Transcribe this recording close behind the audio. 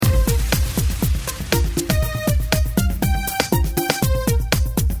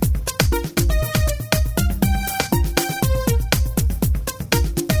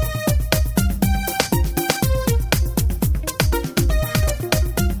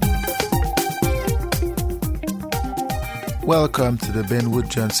Welcome to the Ben Wood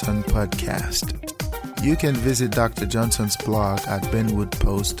Johnson podcast. You can visit Dr. Johnson's blog at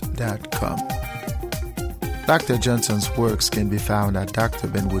benwoodpost.com. Dr. Johnson's works can be found at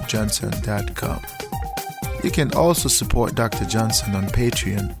drbenwoodjohnson.com. You can also support Dr. Johnson on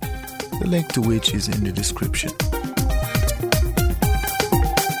Patreon, the link to which is in the description.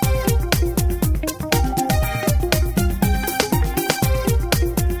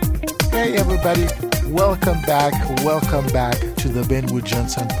 Hey everybody, welcome back to the Ben Wood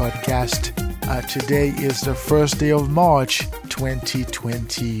Johnson podcast. Today is the first day of March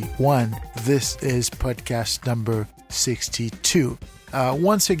 2021. This is podcast number 62.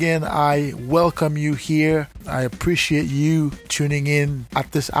 Once again, I welcome you here. I appreciate you tuning in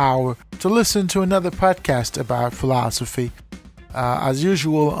at this hour to listen to another podcast about philosophy. As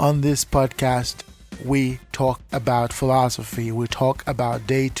usual on this podcast, we talk about philosophy. We talk about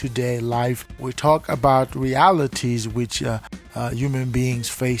day-to-day life. We talk about realities which human beings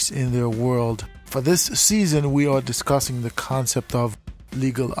face in their world. For this season, we are discussing the concept of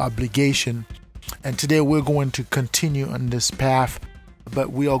legal obligation. And today we're going to continue on this path,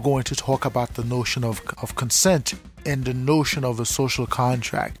 but we are going to talk about the notion of consent and the notion of a social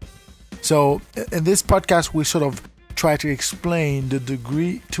contract. So in this podcast, we sort of try to explain the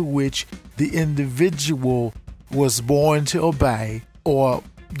degree to which the individual was born to obey, or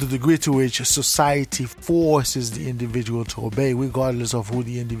the degree to which society forces the individual to obey, regardless of who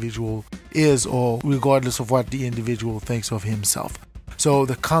the individual is or regardless of what the individual thinks of himself. So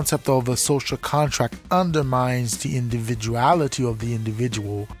the concept of a social contract undermines the individuality of the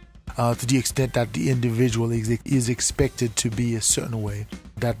individual to the extent that the individual is expected to be a certain way.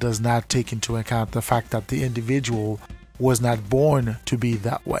 That does not take into account the fact that the individual was not born to be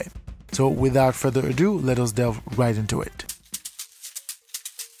that way. So without further ado, let us delve right into it.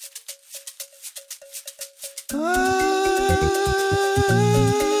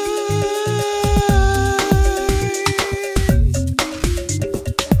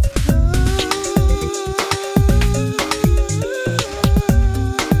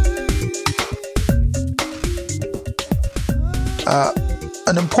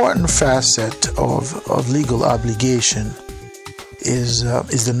 An important facet of legal obligation is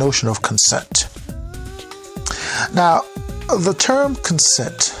the notion of consent. Now, the term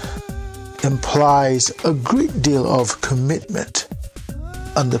consent implies a great deal of commitment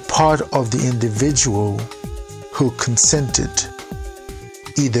on the part of the individual who consented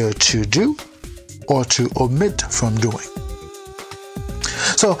either to do or to omit from doing.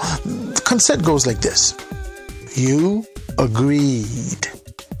 So, consent goes like this. You agreed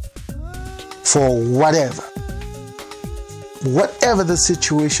for whatever the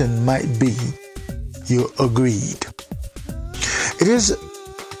situation might be, you agreed. It is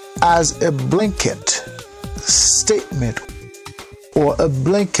as a blanket statement or a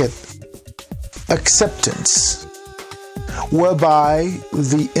blanket acceptance whereby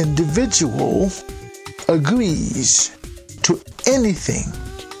the individual agrees to anything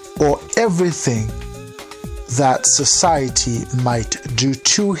or everything that society might do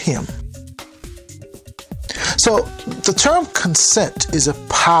to him. So the term consent is a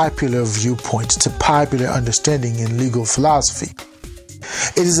popular viewpoint. It's a popular understanding in legal philosophy.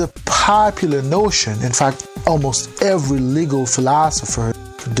 It is a popular notion. In fact, almost every legal philosopher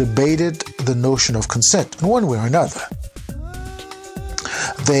debated the notion of consent in one way or another.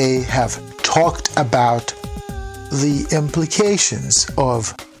 They have talked about the implications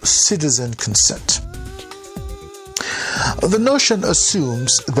of citizen consent. The notion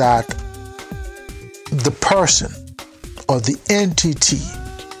assumes that the person or the entity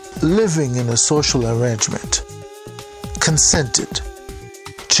living in a social arrangement consented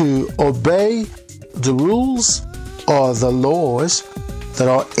to obey the rules or the laws that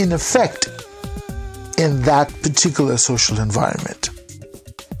are in effect in that particular social environment.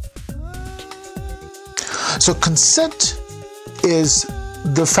 So consent is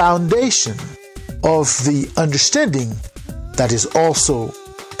the foundation of the understanding that is also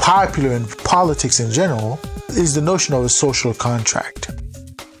popular in politics in general, is the notion of a social contract.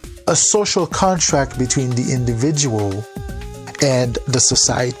 A social contract between the individual and the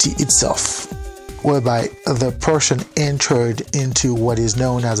society itself, whereby the person entered into what is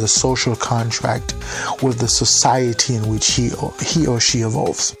known as a social contract with the society in which he or she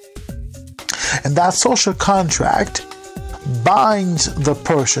evolves. And that social contract binds the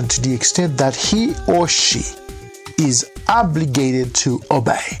person to the extent that he or she is obligated to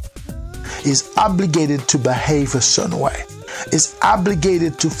obey, is obligated to behave a certain way, is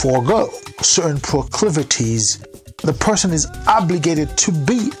obligated to forego certain proclivities. The person is obligated to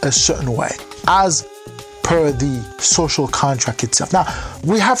be a certain way as per the social contract itself. Now,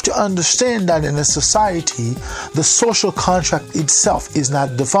 we have to understand that in a society, the social contract itself is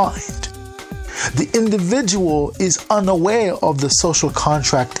not defined. The individual is unaware of the social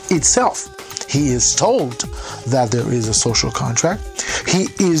contract itself. He is told that there is a social contract. He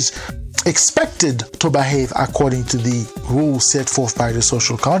is expected to behave according to the rules set forth by the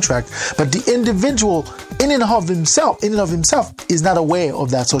social contract, but the individual in and of himself is not aware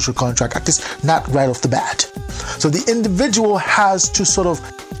of that social contract, at least not right off the bat. So the individual has to sort of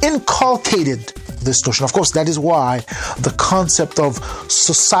inculcate this notion. Of course, that is why the concept of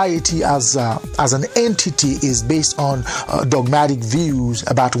society as an entity is based on dogmatic views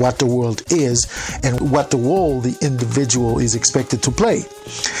about what the world is and what the role the individual is expected to play.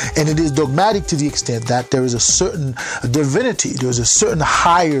 And it is dogmatic to the extent that there is a certain divinity, there's a certain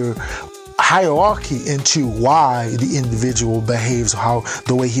hierarchy into why the individual behaves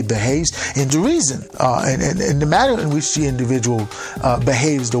the way he behaves, and the reason and the manner in which the individual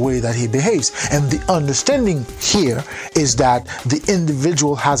behaves the way that he behaves. And the understanding here is that the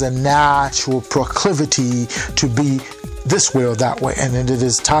individual has a natural proclivity to be this way or that way, and it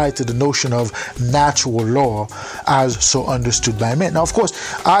is tied to the notion of natural law as so understood by men. Now, of course,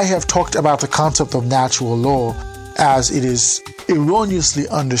 I have talked about the concept of natural law as it is erroneously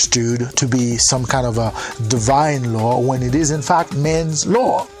understood to be some kind of a divine law when it is in fact man's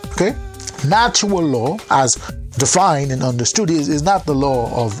law. Okay? Natural law, as defined and understood, is not the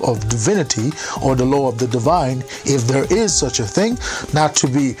law of divinity or the law of the divine, if there is such a thing. Not to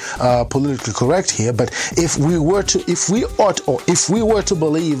be politically correct here, but if we were to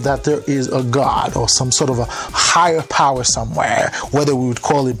believe that there is a God or some sort of a higher power somewhere, whether we would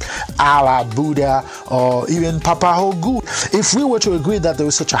call it Allah, Buddha, or even Papa Hogu, if we were to agree that there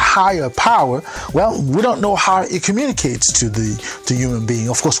is such a higher power, well, we don't know how it communicates to the human being.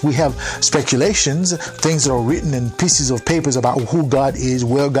 Of course, we have speculations, things that are written in pieces of papers about who God is,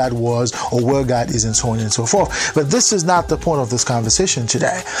 where God was, or where God is, and so on and so forth. But this is not the point of this conversation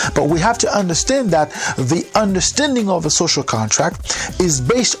today. But we have to understand that the understanding of a social contract is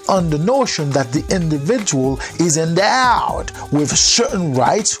based on the notion that the individual is endowed with certain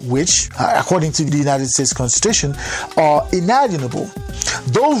rights which, according to the United States Constitution, are inalienable.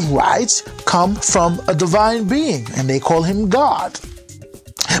 Those rights come from a divine being, and they call him God.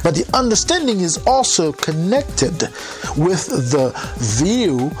 But the understanding is also connected with the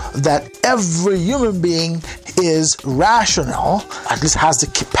view that every human being is rational, at least has the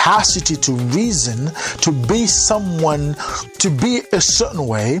capacity to reason, to be someone, to be a certain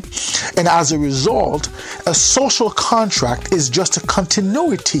way, and as a result, a social contract is just a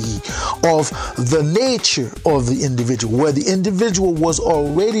continuity of the nature of the individual, where the individual was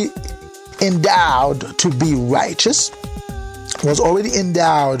already endowed to be righteous, was already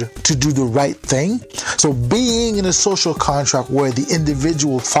endowed to do the right thing. So being in a social contract where the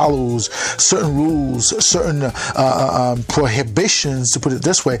individual follows certain rules, certain prohibitions, to put it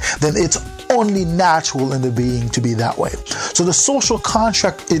this way, then it's only natural in the being to be that way. So the social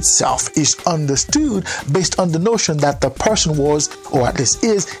contract itself is understood based on the notion that the person was, or at least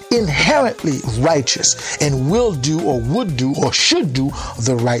is, inherently righteous and will do or would do or should do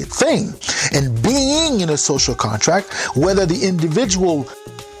the right thing. And being in a social contract, whether the individual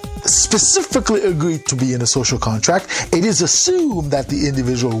specifically agreed to be in a social contract, it is assumed that the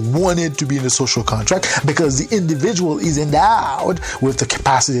individual wanted to be in a social contract because the individual is endowed with the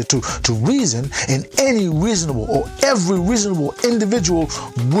capacity to reason, and any reasonable or every reasonable individual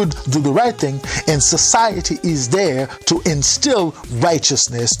would do the right thing, and society is there to instill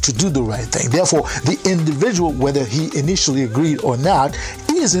righteousness to do the right thing. Therefore, the individual, whether he initially agreed or not,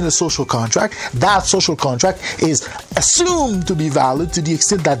 is in a social contract. That social contract is assumed to be valid to the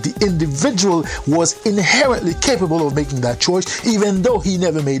extent that the individual was inherently capable of making that choice, even though he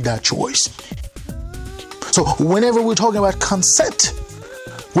never made that choice. So whenever we're talking about consent,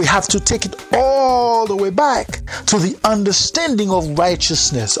 we have to take it all the way back to the understanding of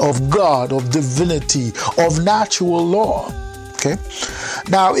righteousness, of God, of divinity, of natural law. Okay.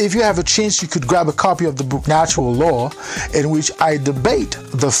 Now, if you have a chance, you could grab a copy of the book Natural Law, in which I debate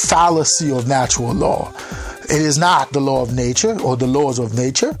the fallacy of natural law. It is not the law of nature or the laws of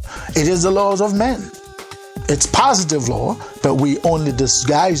nature. It is the laws of men. It's positive law, but we only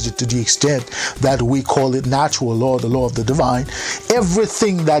disguised it to the extent that we call it natural law, the law of the divine.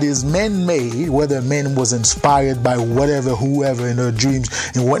 Everything that is man-made, whether man was inspired by whatever, whoever in their dreams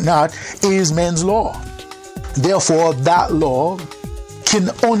and whatnot, is man's law. Therefore, that law can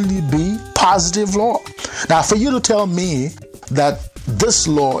only be positive law. Now, for you to tell me that this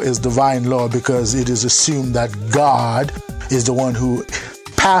law is divine law because it is assumed that God is the one who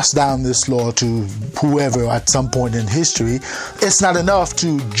pass down this law to whoever at some point in history, it's not enough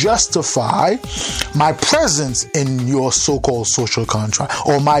to justify my presence in your so-called social contract,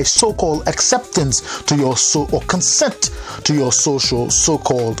 or my so-called acceptance to your or consent to your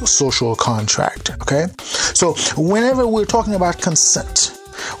so-called social contract. Okay? So whenever we're talking about consent,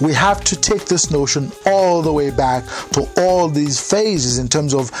 we have to take this notion all the way back to all these phases in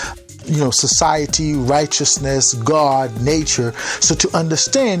terms of society, righteousness, God, nature. So to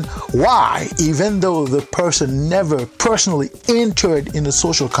understand why, even though the person never personally entered in a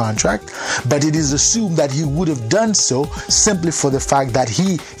social contract, but it is assumed that he would have done so simply for the fact that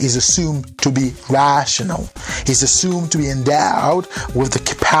he is assumed to be rational. He's assumed to be endowed with the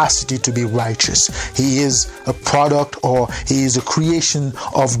capacity to be righteous. He is a product, or he is a creation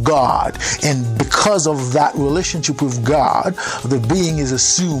of God. And because of that relationship with God, the being is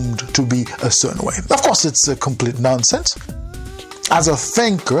assumed to be a certain way. Of course, it's a complete nonsense. As a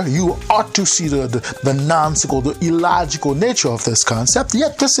thinker, you ought to see the nonsensical, the illogical nature of this concept,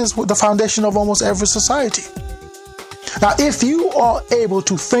 yet this is the foundation of almost every society. Now, if you are able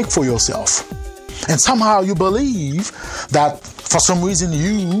to think for yourself, and somehow you believe that for some reason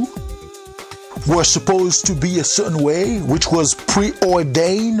you were supposed to be a certain way, which was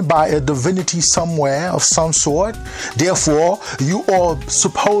preordained by a divinity somewhere of some sort. Therefore, you are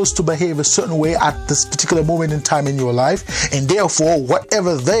supposed to behave a certain way at this particular moment in time in your life, and therefore,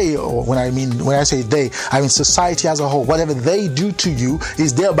 whatever they, or when I say they, I mean society as a whole, whatever they do to you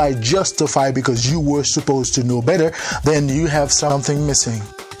is thereby justified because you were supposed to know better. Then you have something missing.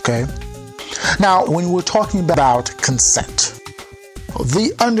 Okay. Now, when we're talking about consent,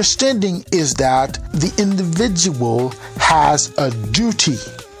 the understanding is that the individual has a duty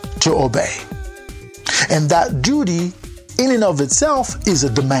to obey. And that duty in and of itself is a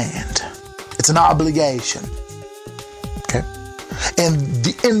demand. It's an obligation. Okay? And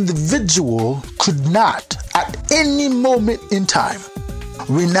the individual could not at any moment in time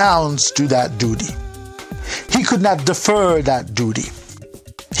renounce to that duty. He could not defer that duty.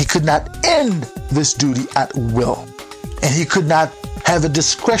 He could not end this duty at will. And he could not have a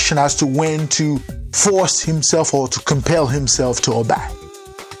discretion as to when to force himself or to compel himself to obey.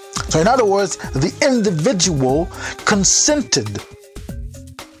 So in other words, the individual consented,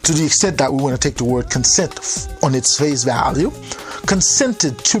 to the extent that we want to take the word consent on its face value,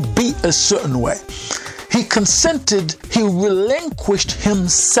 consented to be a certain way. He consented, he relinquished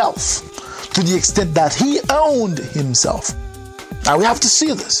himself to the extent that he owned himself. Now we have to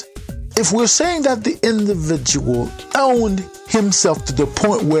see this. If we're saying that the individual owned himself to the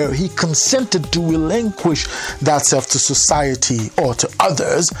point where he consented to relinquish that self to society or to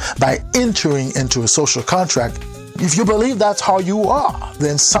others by entering into a social contract, if you believe that's how you are,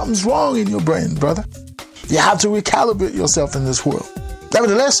 then something's wrong in your brain, brother. You have to recalibrate yourself in this world.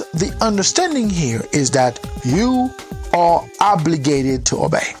 Nevertheless, the understanding here is that you are obligated to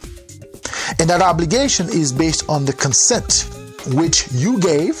obey. And that obligation is based on the consent which you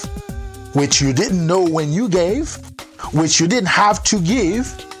gave, which you didn't know when you gave, which you didn't have to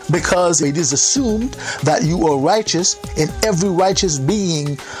give, because it is assumed that you are righteous, and every righteous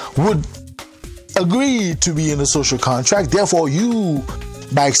being would agree to be in a social contract. Therefore, you,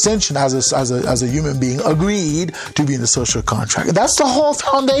 by extension, as a human being, agreed to be in a social contract. That's the whole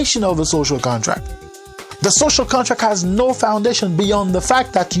foundation of a social contract. The social contract has no foundation beyond the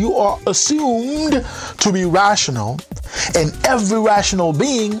fact that you are assumed to be rational, and every rational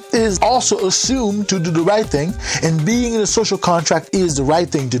being is also assumed to do the right thing, and being in a social contract is the right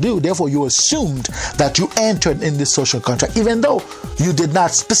thing to do. Therefore, you assumed that you entered in this social contract, even though you did not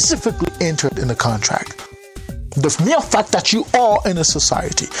specifically enter in a contract. The mere fact that you are in a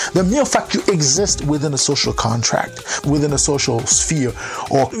society, the mere fact you exist within a social contract, within a social sphere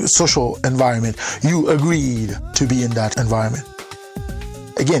or social environment, you agreed to be in that environment.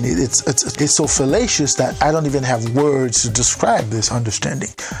 Again, it's so fallacious that I don't even have words to describe this understanding.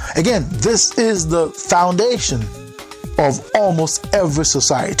 Again, this is the foundation of almost every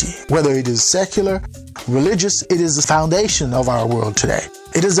society, whether it is secular, religious. It is the foundation of our world today.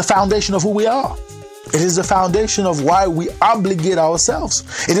 It is the foundation of who we are. It is the foundation of why we obligate ourselves.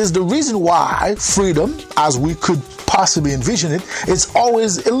 It is the reason why freedom, as we could possibly envision it, is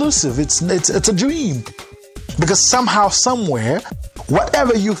always elusive. It's a dream. Because somehow, somewhere,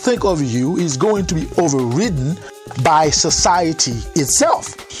 whatever you think of you is going to be overridden by society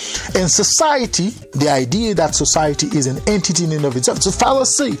itself. In society, the idea that society is an entity in and of itself, it's a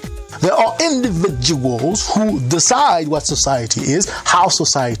fallacy. There are individuals who decide what society is, how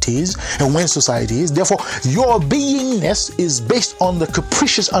society is, and when society is. Therefore, your beingness is based on the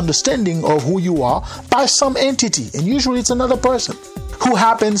capricious understanding of who you are by some entity, and usually it's another person. who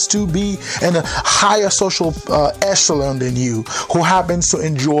happens to be in a higher social echelon than you, who happens to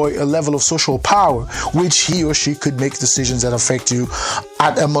enjoy a level of social power, which he or she could make decisions that affect you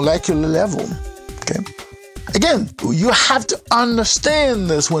at a molecular level. Okay. Again, you have to understand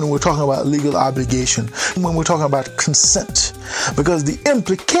this when we're talking about legal obligation, when we're talking about consent, because the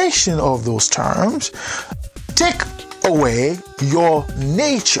implication of those terms take away your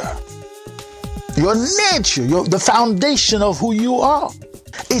nature, the foundation of who you are.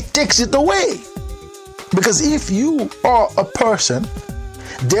 It takes it away. Because if you are a person,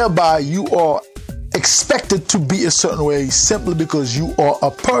 thereby you are expected to be a certain way simply because you are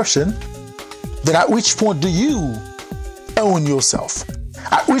a person, then at which point do you own yourself?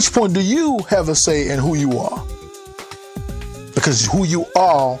 At which point do you have a say in who you are? Because who you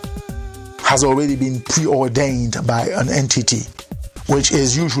are has already been preordained by an entity, which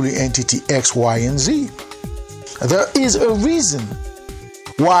is usually entity X, Y, and Z. There is a reason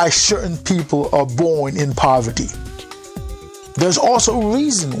why certain people are born in poverty. There's also a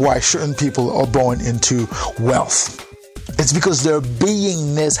reason why certain people are born into wealth. It's because their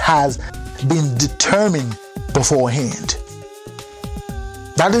beingness has been determined beforehand.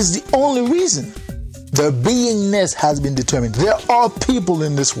 That is the only reason. Their beingness has been determined. There are people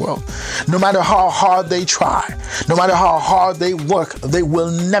in this world, no matter how hard they try, no matter how hard they work, they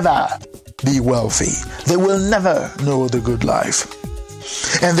will never be wealthy. They will never know the good life.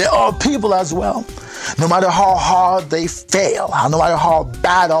 And there are people as well, no matter how hard they fail, no matter how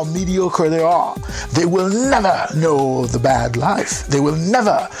bad or mediocre they are, they will never know the bad life. They will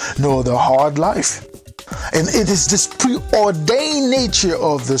never know the hard life. And it is this preordained nature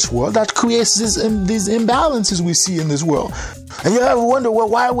of this world that creates these imbalances we see in this world. And you ever wonder, well,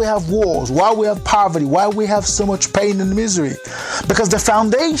 why we have wars, why we have poverty, why we have so much pain and misery? Because the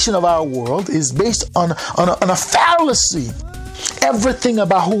foundation of our world is based on a fallacy. Everything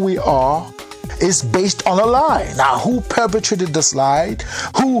about who we are is based on a lie. Now, who perpetrated this lie?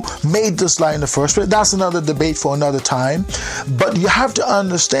 Who made this lie in the first place? That's another debate for another time. But you have to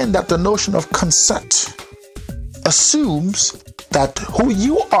understand that the notion of consent assumes that who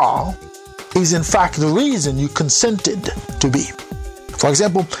you are is in fact the reason you consented to be. For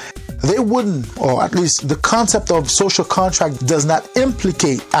example, they wouldn't, or at least the concept of social contract does not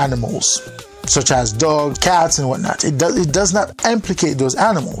implicate animals, such as dogs, cats, and whatnot. It does not implicate those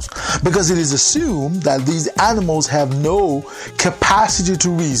animals because it is assumed that these animals have no capacity to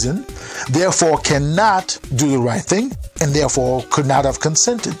reason, therefore cannot do the right thing, and therefore could not have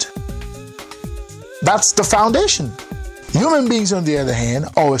consented. That's the foundation. Human beings, on the other hand,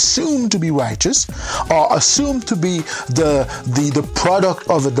 are assumed to be righteous, are assumed to be the product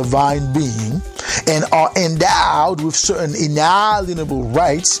of a divine being, and are endowed with certain inalienable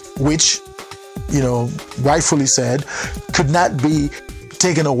rights, which, rightfully said, could not be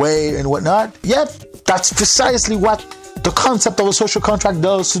taken away and whatnot. Yet, that's precisely what the concept of a social contract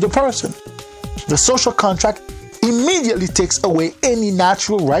does to the person. The social contract immediately takes away any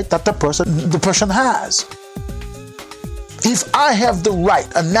natural right that the person has. If I have the right,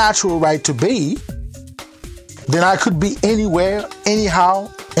 a natural right to be, then I could be anywhere, anyhow,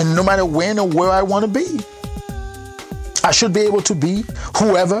 and no matter when or where I want to be. I should be able to be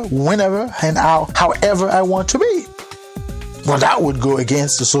whoever, whenever, and however I want to be. Well, that would go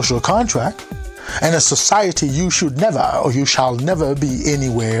against the social contract. And a society, you should never, or you shall never be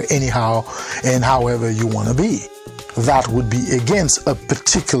anywhere, anyhow, and however you want to be. That would be against a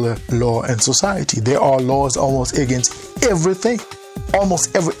particular law and society. There are laws almost against everything.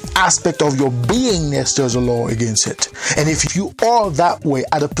 Almost every aspect of your beingness, there's a law against it. And if you are that way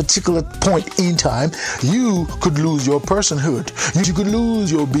at a particular point in time, you could lose your personhood. You could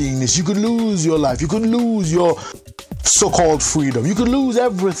lose your beingness. You could lose your life. You could lose your so-called freedom. You could lose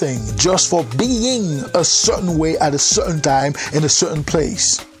everything just for being a certain way at a certain time in a certain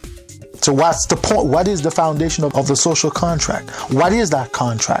place. So what's the point? What is the foundation of the social contract? What is that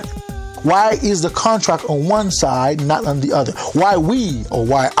contract? Why is the contract on one side, not on the other? Why we, or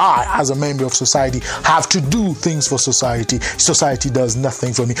why I, as a member of society, have to do things for society? Society does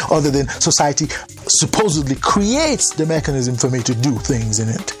nothing for me, other than society supposedly creates the mechanism for me to do things in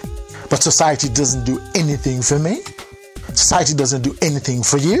it. But society doesn't do anything for me. Society doesn't do anything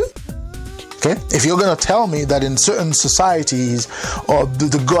for you. Okay? If you're going to tell me that in certain societies, or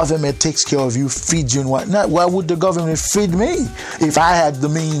the government takes care of you, feeds you and whatnot, why would the government feed me if I had the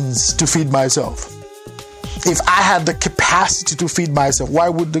means to feed myself? If I had the capacity to feed myself, why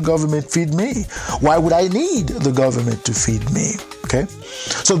would the government feed me? Why would I need the government to feed me? Okay?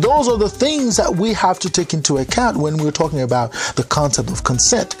 So those are the things that we have to take into account when we're talking about the concept of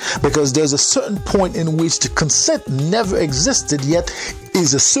consent, because there's a certain point in which the consent never existed yet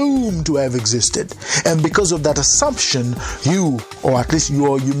is assumed to have existed. And because of that assumption, you, or at least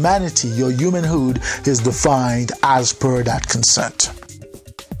your humanity, your humanhood, is defined as per that consent.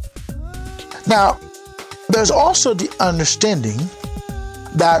 Now, there's also the understanding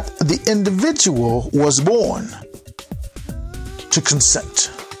that the individual was born to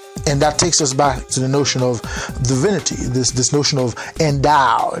consent. And that takes us back to the notion of divinity, this notion of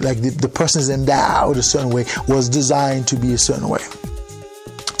endowed, like the person is endowed a certain way, was designed to be a certain way.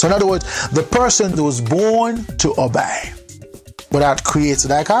 So in other words, the person was born to obey. But that creates a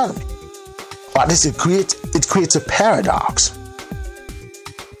dichotomy. Or at least it creates a paradox.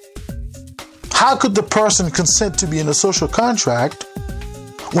 How could the person consent to be in a social contract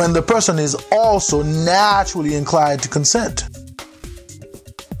when the person is also naturally inclined to consent?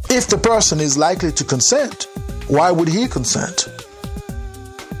 If the person is likely to consent, why would he consent?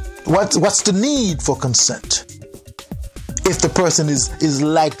 What's the need for consent if the person is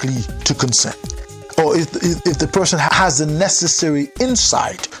likely to consent? Or if the person has the necessary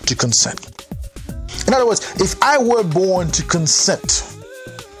insight to consent? In other words, if I were born to consent,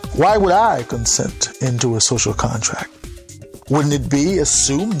 why would I consent into a social contract? Wouldn't it be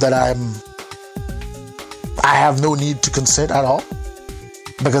assumed that I have no need to consent at all?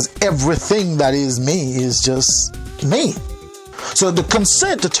 Because everything that is me is just me. So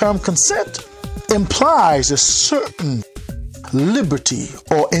the term consent implies a certain liberty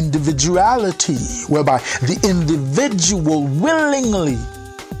or individuality whereby the individual willingly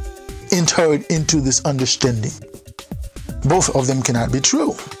entered into this understanding. Both of them cannot be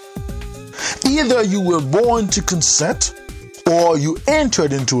true. Either you were born to consent or you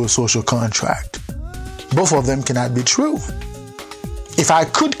entered into a social contract. Both of them cannot be true. If I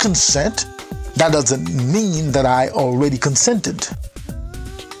could consent, that doesn't mean that I already consented.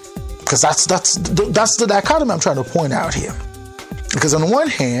 Because that's the dichotomy I'm trying to point out here. Because on one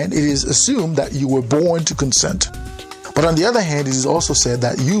hand, it is assumed that you were born to consent. But on the other hand, it is also said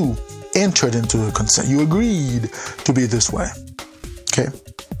that you entered into a consent. You agreed to be this way. Okay?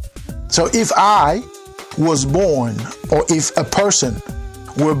 So if I was born, or if a person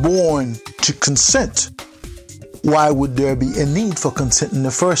were born to consent, why would there be a need for consent in the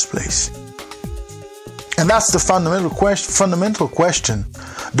first place? And that's the fundamental question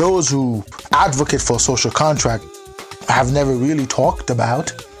those who advocate for social contract have never really talked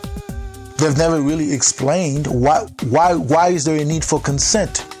about. They've never really explained why is there a need for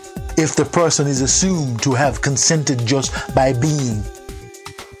consent if the person is assumed to have consented just by being.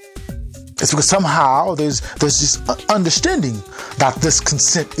 It's because somehow there's this understanding that this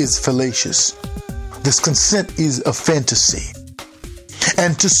consent is fallacious. This consent is a fantasy.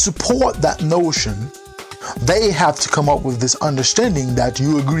 And to support that notion, they have to come up with this understanding that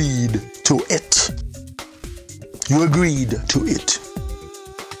you agreed to it. You agreed to it.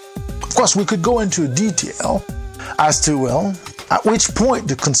 Of course, we could go into detail as to, at which point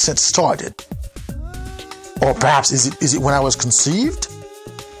the consent started. Or perhaps is it when I was conceived?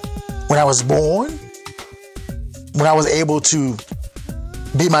 When I was born? When I was able to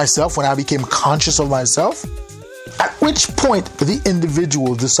be myself, when I became conscious of myself? At which point the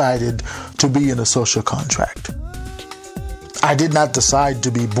individual decided to be in a social contract? I did not decide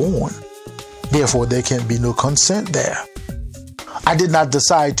to be born. Therefore, there can be no consent there. I did not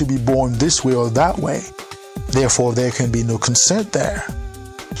decide to be born this way or that way. Therefore, there can be no consent there.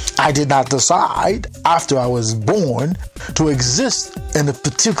 I did not decide after I was born to exist in a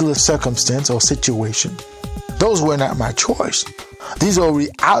particular circumstance or situation. Those were not my choice. These are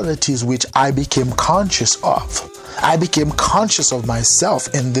realities which I became conscious of. I became conscious of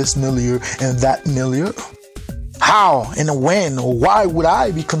myself in this milieu and that milieu. How and when or why would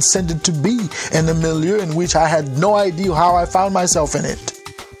I be consented to be in a milieu in which I had no idea how I found myself in it?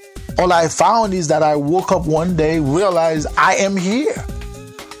 All I found is that I woke up one day, realized I am here.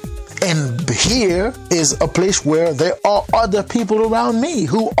 And here is a place where there are other people around me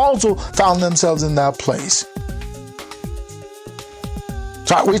who also found themselves in that place.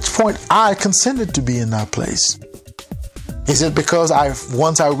 So at which point I consented to be in that place. Is it because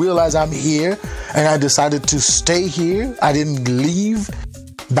once I realized I'm here and I decided to stay here, I didn't leave,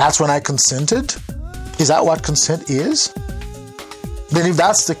 that's when I consented? Is that what consent is? Then if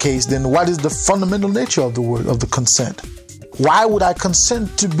that's the case, then what is the fundamental nature of the word, of the consent? Why would I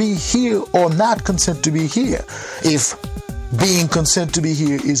consent to be here or not consent to be here if being consent to be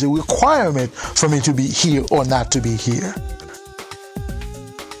here is a requirement for me to be here or not to be here?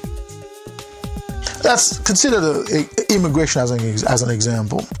 Let's consider the immigration as an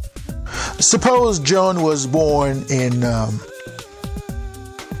example. Suppose John was born in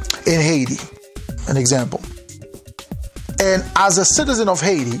Haiti, an example. And as a citizen of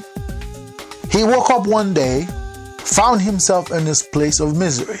Haiti, he woke up one day, found himself in this place of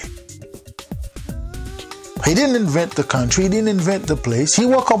misery. He didn't invent the country, he didn't invent the place. He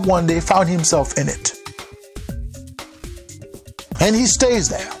woke up one day, found himself in it. And he stays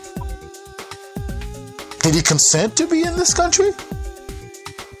there. Did he consent to be in this country?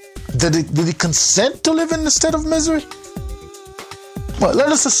 Did he consent to live in the state of misery? Well, let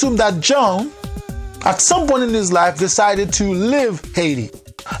us assume that John, at some point in his life, decided to leave Haiti.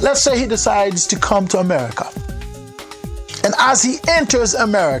 Let's say he decides to come to America. And as he enters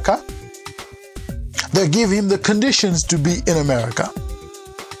America, they give him the conditions to be in America.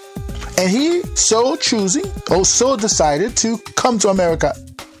 And he so choosing, or so decided to come to America,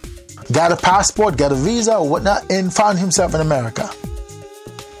 got a passport, got a visa or whatnot, and found himself in America.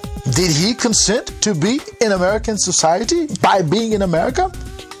 Did he consent to be in American society by being in America?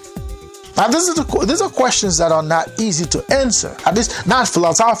 Now, these are questions that are not easy to answer, at least not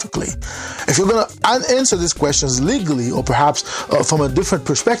philosophically. If you're going to answer these questions legally or perhaps from a different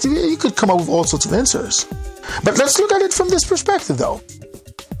perspective, you could come up with all sorts of answers. But let's look at it from this perspective, though.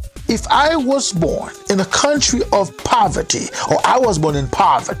 If I was born in a country of poverty, or I was born in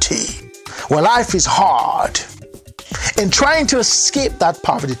poverty, where life is hard, and trying to escape that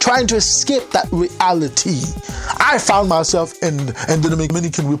poverty, trying to escape that reality, I found myself in the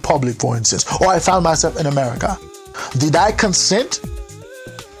Dominican Republic, for instance, or I found myself in America. Did I consent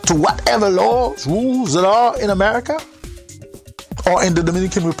to whatever laws, rules that are in America or in the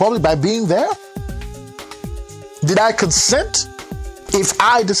Dominican Republic by being there? Did I consent if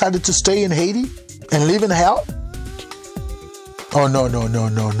I decided to stay in Haiti and live in hell? Oh, no.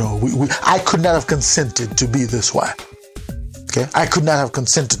 I could not have consented to be this way. Okay? I could not have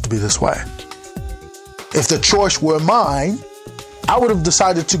consented to be this way. If the choice were mine, I would have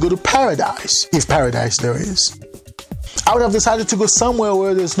decided to go to paradise, if paradise there is. I would have decided to go somewhere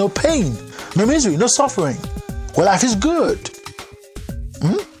where there's no pain, no misery, no suffering, where life is good.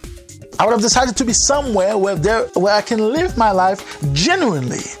 I would have decided to be somewhere where I can live my life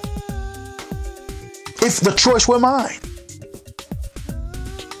genuinely, if the choice were mine.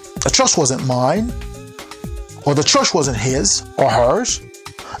 The choice wasn't mine, or the choice wasn't his or hers.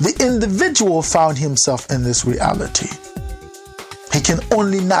 The individual found himself in this reality. He can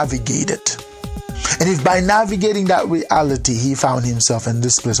only navigate it. And if by navigating that reality he found himself in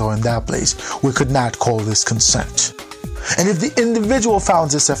this place or in that place, we could not call this consent. And if the individual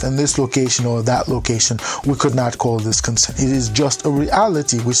found himself in this location or that location, we could not call this consent. It is just a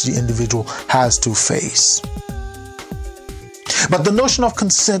reality which the individual has to face. But the notion of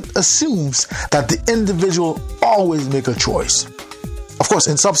consent assumes that the individual always make a choice. Of course,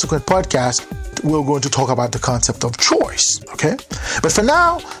 in subsequent podcasts, we're going to talk about the concept of choice, okay? But for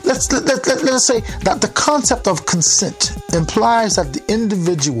now, let's say that the concept of consent implies that the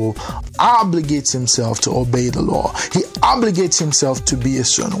individual obligates himself to obey the law. He obligates himself to be a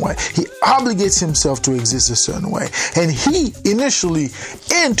certain way. He obligates himself to exist a certain way. And he initially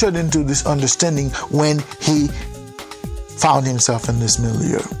entered into this understanding when he found himself in this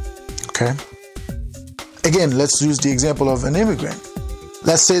milieu, okay? Again, let's use the example of an immigrant.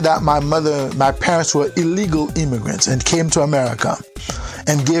 Let's say that my parents were illegal immigrants and came to America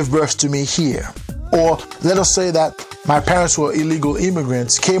and gave birth to me here. Or let us say that my parents were illegal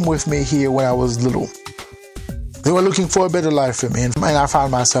immigrants, came with me here when I was little. They were looking for a better life for me, and I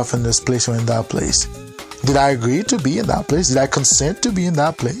found myself in this place or in that place. Did I agree to be in that place? Did I consent to be in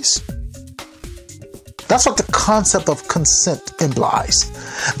that place? That's what the concept of consent implies.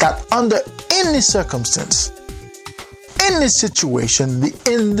 That under any circumstance, any situation, the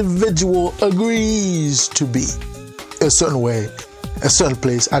individual agrees to be a certain way, a certain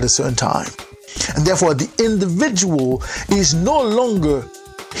place at a certain time. And therefore, the individual is no longer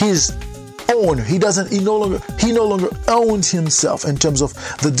his owner. He no longer owns himself in terms of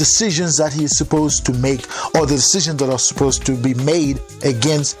the decisions that he is supposed to make or the decisions that are supposed to be made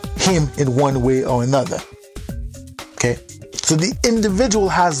against him in one way or another. Okay? So the individual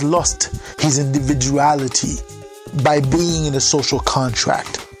has lost his individuality by being in a social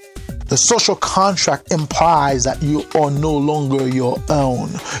contract. The social contract implies that you are no longer your own.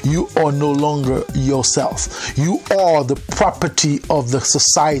 You are no longer yourself. You are the property of the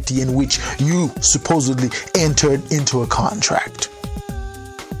society in which you supposedly entered into a contract.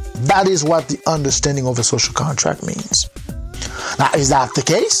 That is what the understanding of a social contract means. Now, is that the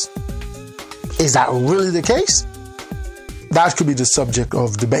case? Is that really the case? that could be the subject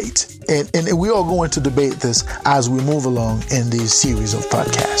of debate. And we are going to debate this as we move along in these series of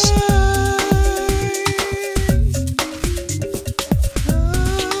podcasts.